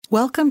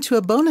Welcome to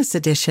a bonus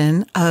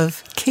edition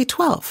of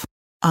K-12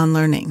 on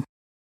Learning.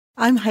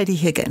 I'm Heidi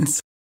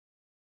Higgins.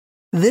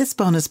 This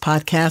bonus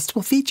podcast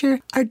will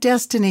feature our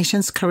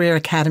destination's career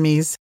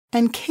academies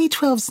and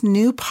K-12's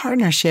new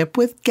partnership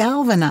with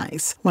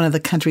Galvanize, one of the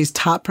country's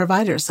top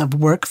providers of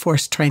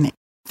workforce training.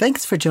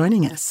 Thanks for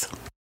joining us.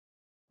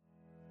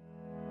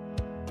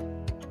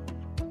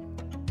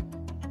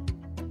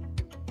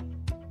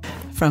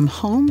 From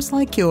homes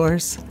like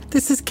yours,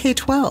 this is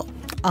K-12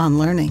 on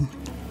Learning.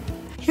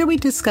 Here we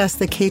discuss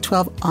the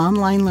K-12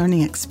 online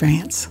learning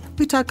experience.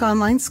 We talk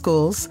online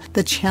schools,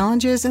 the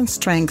challenges and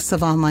strengths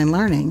of online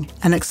learning,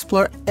 and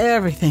explore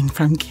everything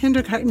from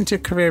kindergarten to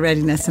career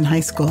readiness in high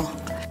school.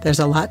 There's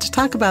a lot to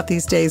talk about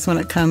these days when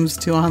it comes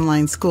to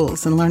online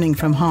schools and learning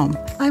from home.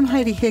 I'm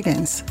Heidi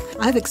Higgins.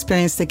 I've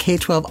experienced the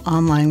K-12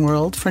 online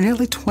world for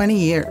nearly 20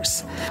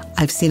 years.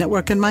 I've seen it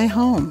work in my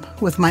home,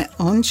 with my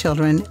own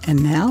children,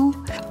 and now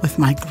with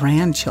my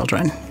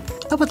grandchildren.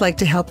 I would like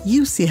to help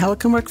you see how it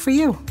can work for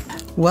you.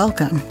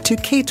 Welcome to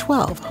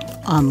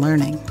K-12 on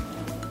Learning.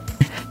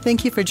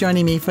 Thank you for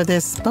joining me for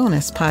this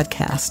bonus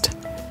podcast.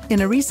 In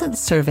a recent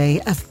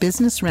survey of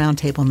Business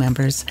Roundtable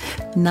members,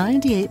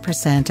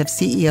 98% of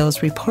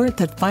CEOs report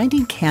that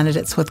finding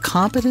candidates with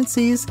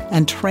competencies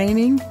and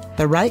training,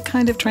 the right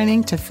kind of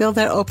training to fill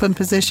their open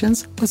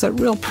positions, was a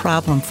real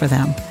problem for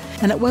them.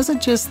 And it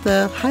wasn't just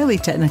the highly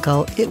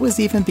technical, it was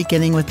even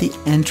beginning with the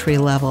entry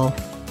level.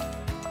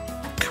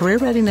 Career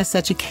readiness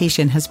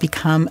education has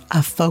become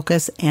a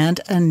focus and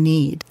a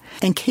need,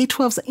 and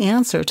K-12's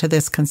answer to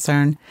this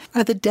concern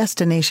are the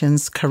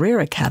destination's career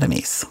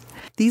academies.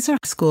 These are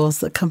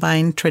schools that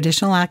combine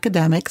traditional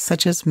academics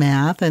such as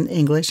math and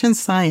English and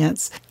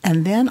science,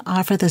 and then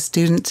offer the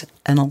student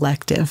an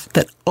elective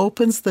that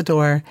opens the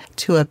door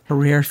to a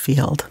career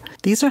field.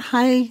 These are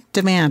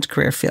high-demand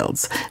career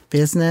fields: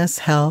 business,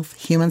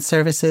 health, human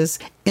services,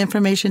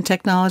 information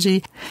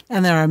technology,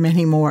 and there are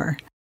many more.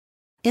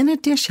 In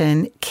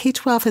addition,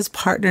 K-12 has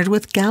partnered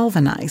with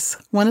Galvanize,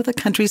 one of the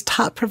country's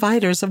top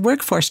providers of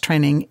workforce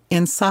training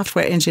in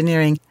software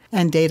engineering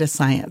and data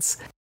science.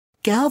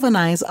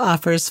 Galvanize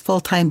offers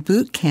full-time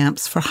boot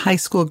camps for high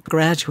school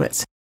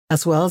graduates,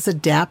 as well as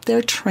adapt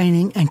their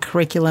training and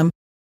curriculum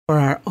for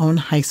our own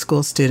high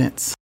school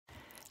students.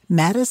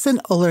 Madison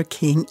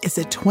Oler-King is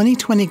a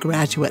 2020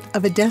 graduate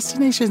of a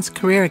Destinations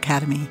Career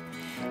Academy,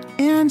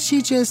 and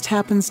she just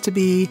happens to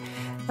be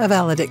a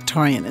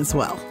valedictorian as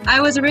well. I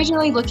was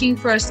originally looking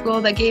for a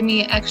school that gave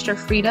me extra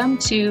freedom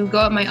to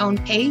go at my own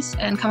pace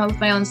and come up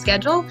with my own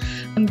schedule.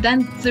 And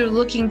then through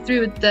looking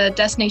through the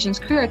Destinations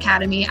Career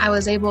Academy, I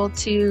was able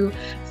to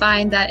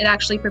find that it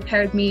actually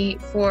prepared me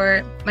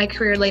for my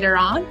career later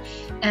on.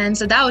 And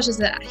so that was just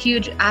a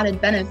huge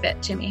added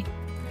benefit to me.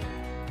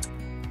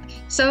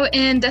 So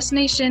in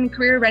Destination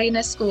Career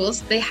Readiness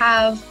schools, they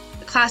have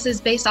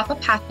classes based off of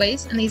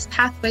pathways, and these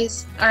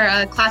pathways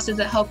are classes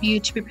that help you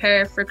to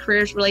prepare for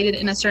careers related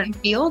in a certain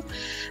field.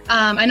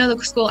 I know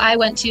the school I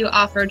went to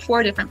offered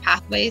 4 different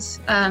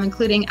pathways,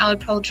 including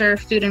agriculture,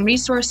 food and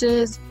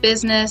resources,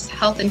 business,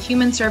 health and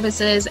human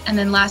services, and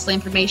then lastly,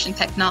 information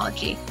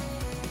technology.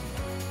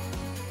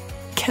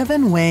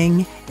 Kevin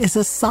Wang is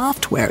a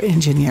software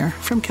engineer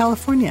from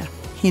California.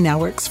 He now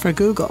works for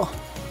Google.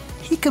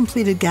 He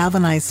completed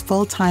Galvanize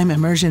full-time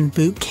immersion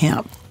boot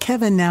camp.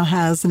 Kevin now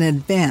has an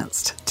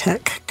advanced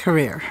tech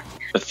career.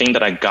 The thing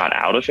that I got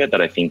out of it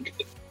that I think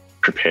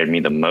prepared me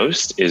the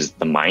most is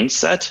the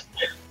mindset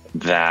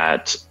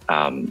that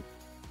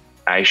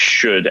I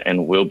should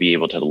and will be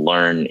able to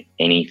learn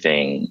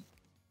anything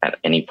at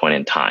any point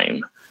in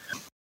time.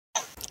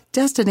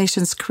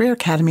 Destinations Career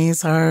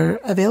Academies are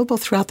available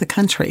throughout the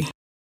country.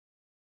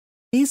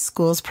 These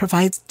schools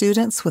provide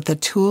students with the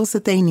tools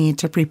that they need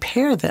to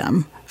prepare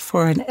them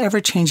for an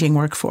ever-changing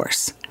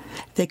workforce.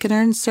 They can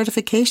earn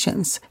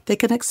certifications, they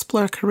can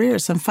explore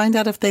careers and find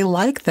out if they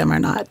like them or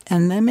not,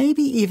 and then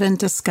maybe even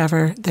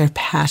discover their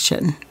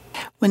passion.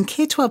 When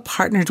K-12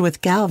 partnered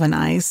with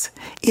Galvanize,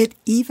 it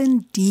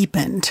even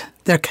deepened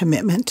their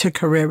commitment to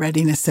career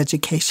readiness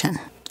education.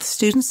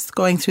 Students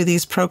going through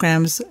these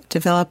programs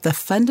develop the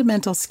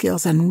fundamental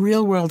skills and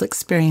real-world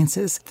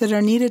experiences that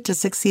are needed to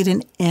succeed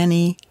in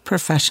any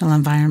professional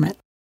environment.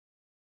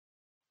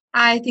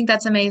 I think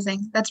that's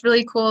amazing. That's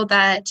really cool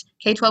that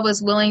K-12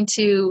 was willing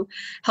to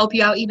help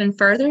you out even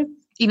further,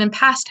 even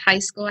past high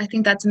school. I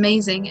think that's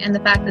amazing. And the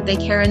fact that they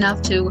care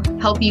enough to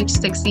help you to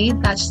succeed,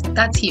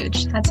 that's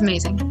huge. That's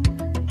amazing.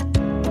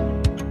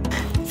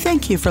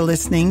 Thank you for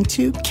listening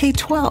to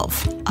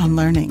K-12 on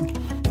Learning.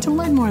 To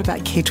learn more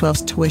about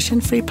K-12's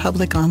tuition-free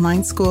public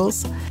online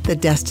schools, the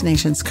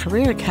Destinations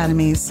Career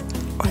Academies,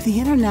 or the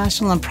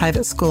international and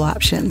private school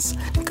options,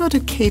 go to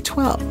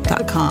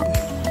k12.com.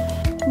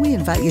 We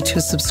invite you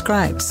to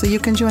subscribe so you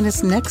can join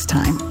us next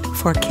time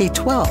for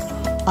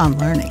K-12 on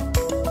Learning.